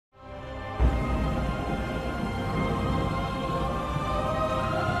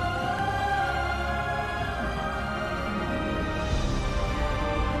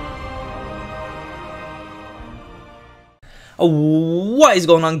What is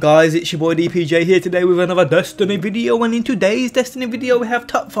going on, guys? It's your boy DPJ here today with another Destiny video, and in today's Destiny video we have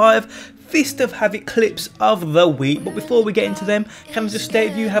top 5 Fist of Havoc clips of the week. But before we get into them, can I just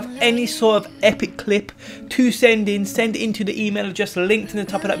state, if you have any sort of epic clip to send it into the email address linked in the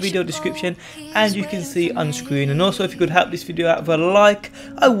top of that video description, and you can see on screen. And also, if you could help this video out with a like,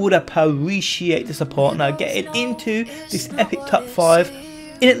 I would appreciate the support. Now getting into this epic top 5.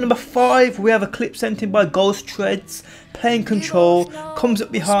 In at number 5, we have a clip sent in by Ghost Treads, playing control, comes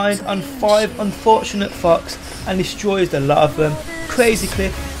up behind on 5 unfortunate Fox and destroys the lot of them. Crazy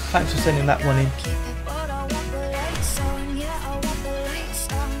clip, thanks for sending that one in.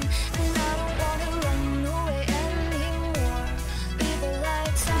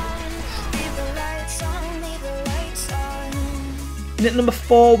 In at number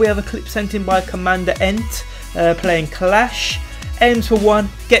 4, we have a clip sent in by Commander Ent, playing Clash. Aims for 1,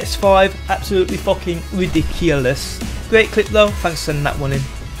 gets 5, absolutely fucking ridiculous. Great clip though, thanks for sending that one in.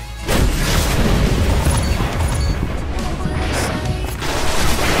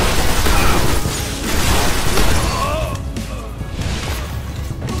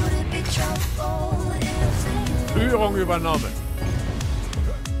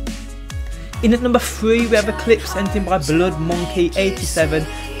 In at number 3, we have a clip sent in by Blood Monkey 87,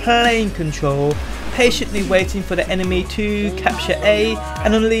 playing control, patiently waiting for the enemy to capture A,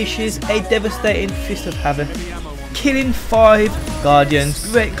 and unleashes a devastating Fist of Havoc, killing 5 Guardians.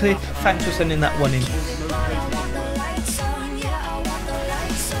 Great clip, thanks for sending that one in.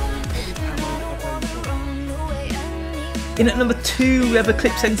 In at number 2, we have a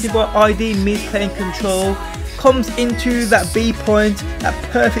clip sent in by ID Miz, playing control, comes into that B point at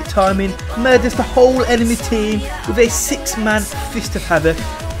perfect timing, murders the whole enemy team with a 6-man Fist of Havoc.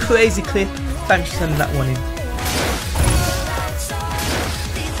 Crazy clip, thanks for sending that one in.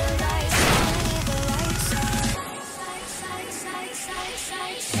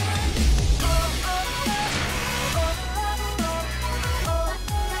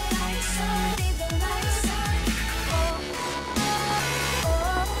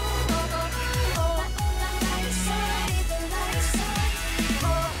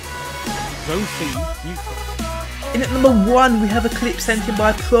 In at number 1, we have a clip sent in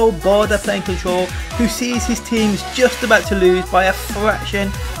by Pro Border, playing control, who sees his team's just about to lose by a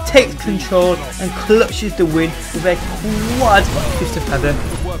fraction, takes control and clutches the win with a quad Fist of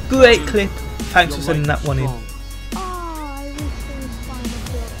Havoc. Great clip, thanks for sending that one in.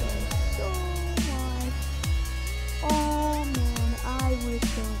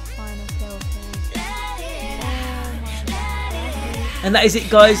 And that is it,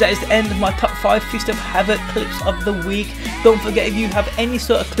 guys. That is the end of my top 5 Fist of Havoc clips of the week. Don't forget, if you have any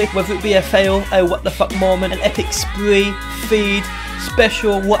sort of clip, whether it be a fail, a what the fuck moment, an epic spree, feed,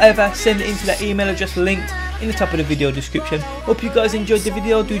 special, whatever, send it into that email address linked in the top of the video description. Hope you guys enjoyed the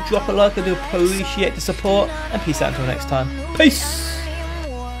video. Do drop a like, I do appreciate the support, and peace out until next time. Peace!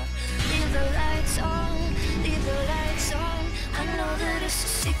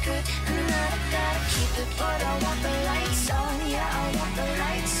 But I want the lights on, yeah, I want the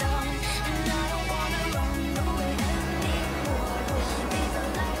lights on.